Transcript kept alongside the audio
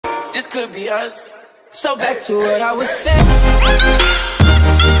this could be us. So back to what I was saying.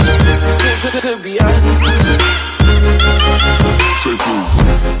 Could be us.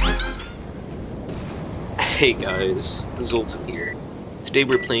 Hey guys, Zoltan here. Today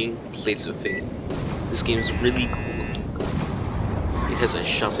we're playing Plates of Fate. This game is really cool. It has a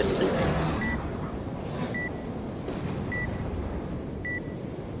shop and everything.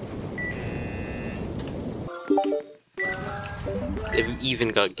 They've even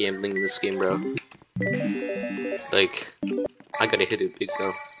got gambling in this game, bro. Like, I gotta hit it big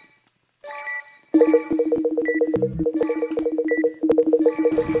though.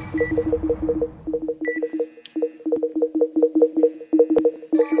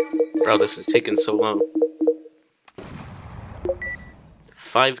 Bro, this is taking so long.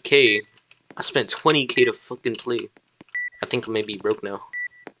 5K? I spent 20K to fucking play. I think I may be broke now.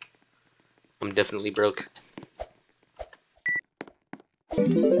 I'm definitely broke.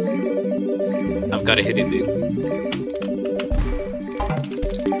 I've gotta hit it big.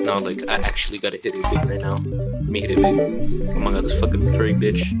 No, like, I actually gotta hit it big right now. Let me hit it big. Oh my god, this fucking furry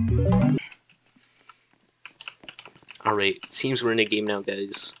bitch. Alright, seems we're in a game now,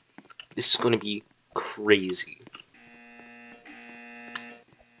 guys. This is gonna be crazy.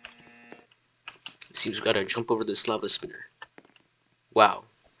 Seems we gotta jump over this lava spinner. Wow,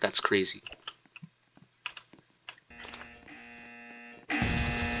 that's crazy.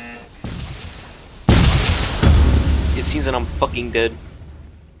 It seems that I'm fucking dead.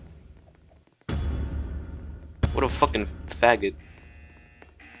 What a fucking faggot.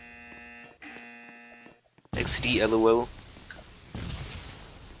 XD LOL.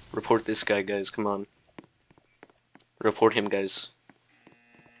 Report this guy, guys, come on. Report him, guys.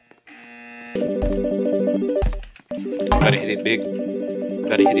 Gotta hit it big.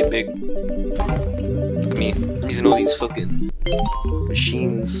 Gotta hit it big. Look at me. I'm using all these fucking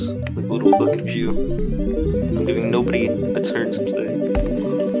machines like a little fucking Jew. I'm giving nobody a turn to play.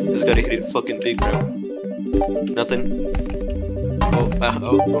 Just gotta hit it fucking big, bro. Nothing. Oh,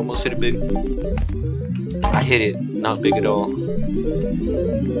 almost hit it big. I hit it, not big at all.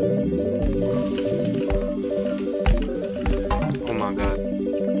 Oh my god.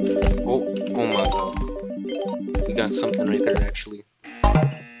 Oh my god. We got something right there, actually.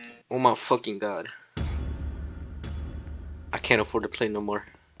 Oh my fucking god. I can't afford to play no more.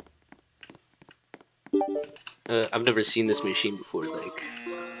 I've never seen this machine before, like.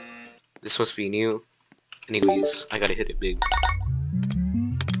 This must be new. Anyways, I gotta hit it big.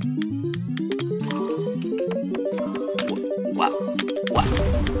 What?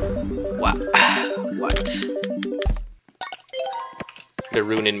 They're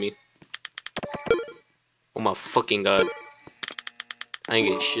ruining me. Oh my fucking god. I ain't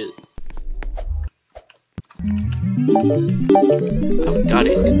getting shit. I've gotta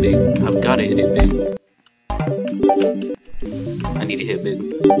hit it big. I've gotta hit it big. I need to hit big.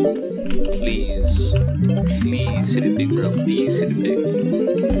 Please. Please hit it big, bro. Please hit it big.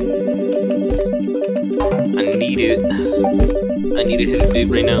 I need it. I need to hit it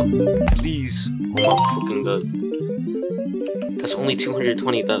big right now. Please. Oh my fucking god. That's only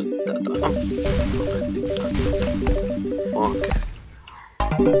 220,000. Fuck.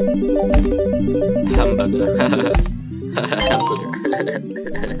 Hamburger. Hamburger.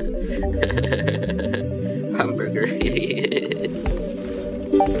 Hamburger.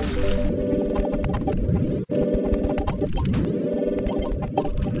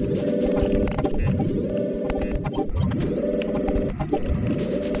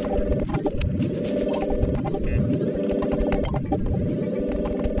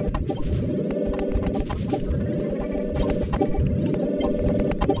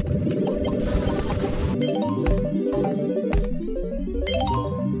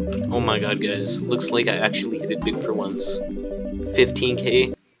 Oh my god, guys. Looks like I actually hit it big for once.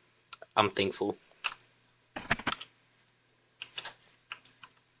 15K. I'm thankful.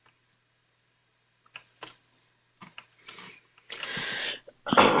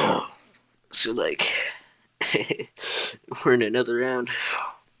 So, like, we're in another round.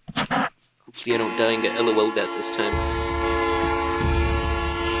 Hopefully I don't die and get LOL'd at this time.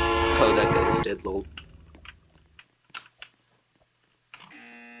 Oh, that guy's dead, lol.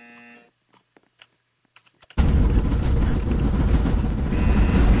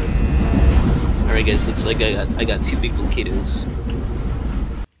 Alright guys, looks like I got two big locatos.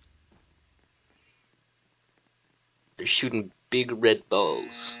 They're shooting big red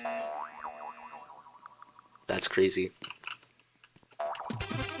balls. That's crazy.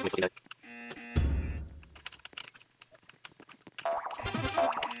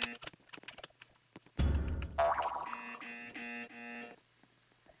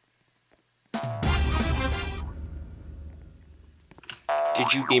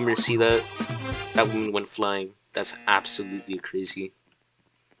 Did you gamers see that? That woman went flying. That's absolutely crazy.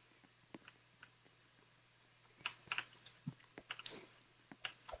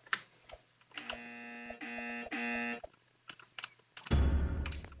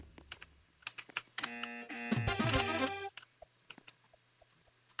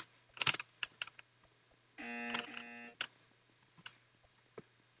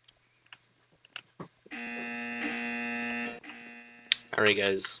 Alright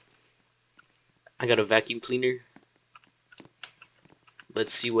guys, I got a vacuum cleaner.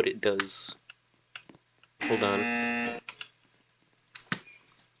 Let's see what it does. Hold on.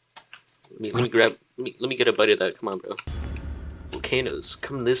 Let me get a bite of that. Come on, bro. Volcanoes,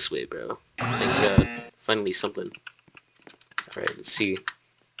 come this way, bro. Thank God. Finally something. Alright, let's see.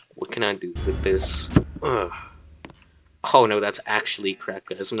 What can I do with this? Ugh. Oh no, that's actually crap,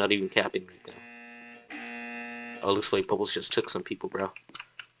 guys. I'm not even capping right now. Oh, looks like Bubbles just took some people, bro.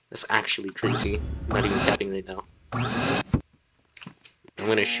 That's actually crazy. I'm not even capping right now. I'm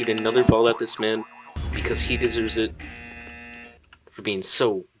gonna shoot another ball at this man because he deserves it for being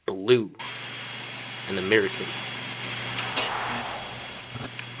so blue and American.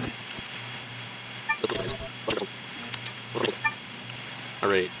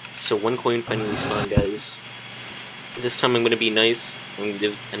 Alright, so one coin finally spawned, guys. This time I'm gonna be nice and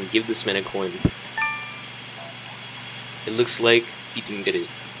give this man a coin. It looks like he didn't get it.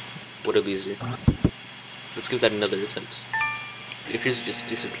 What a loser. Let's give that another attempt. It appears to just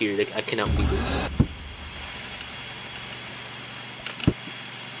disappeared. Like, I cannot believe this.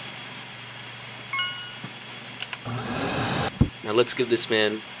 Now let's give this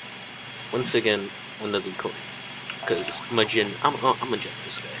man, once again, another coin. Because I'm a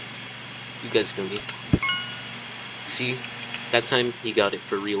generous guy. You guys know me. See? That time, he got it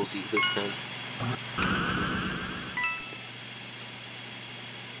for realsies this time.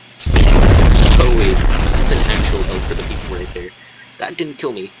 Oh wait, that's an actual L for the people right there. That didn't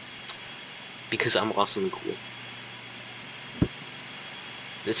kill me. Because I'm awesome and cool.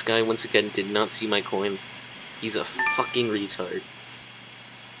 This guy, once again, did not see my coin. He's a fucking retard.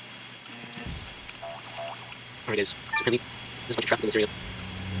 Alright guys, so apparently, there's a bunch of traffic in this area.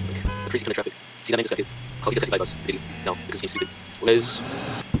 Like, a crazy kind of traffic. See that I just got hit? Oh, he just got hit by a bus. Did he? No, because he's stupid. Well guys,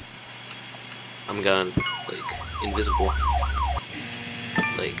 I'm gone. Like, invisible.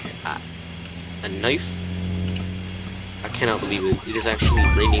 Like, a knife? I cannot believe it. It is actually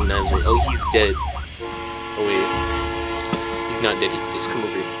raining knives. Oh, he's dead. Oh wait. He's not dead. Just come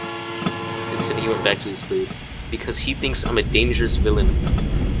over. Instead, he went back to his plate. Because he thinks I'm a dangerous villain.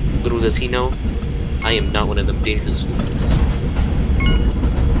 Little does he know, I am not one of them dangerous villains.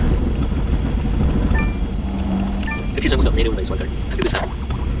 If you're almost got random nice weather, how did this happen?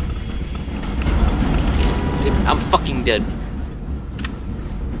 I'm fucking dead.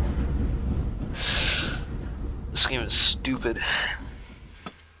 This game is stupid.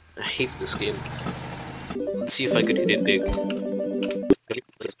 I hate this game. Let's see if I could hit it big.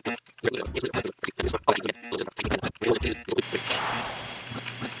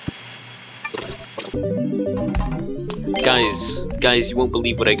 Guys, you won't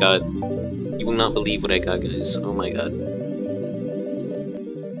believe what I got. You will not believe what I got, guys. Oh my god.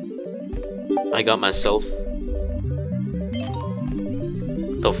 I got myself.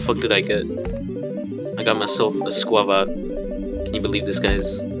 The fuck did I get? I got myself a Squavat. Can you believe this,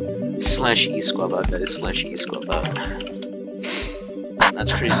 guys? /E Squavat, guys. /E Squavat.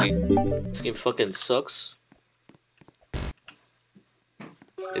 That's crazy. This game fucking sucks.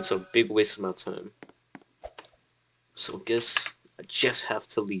 It's a big waste of my time. So guess I just have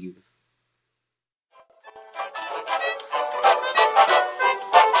to leave.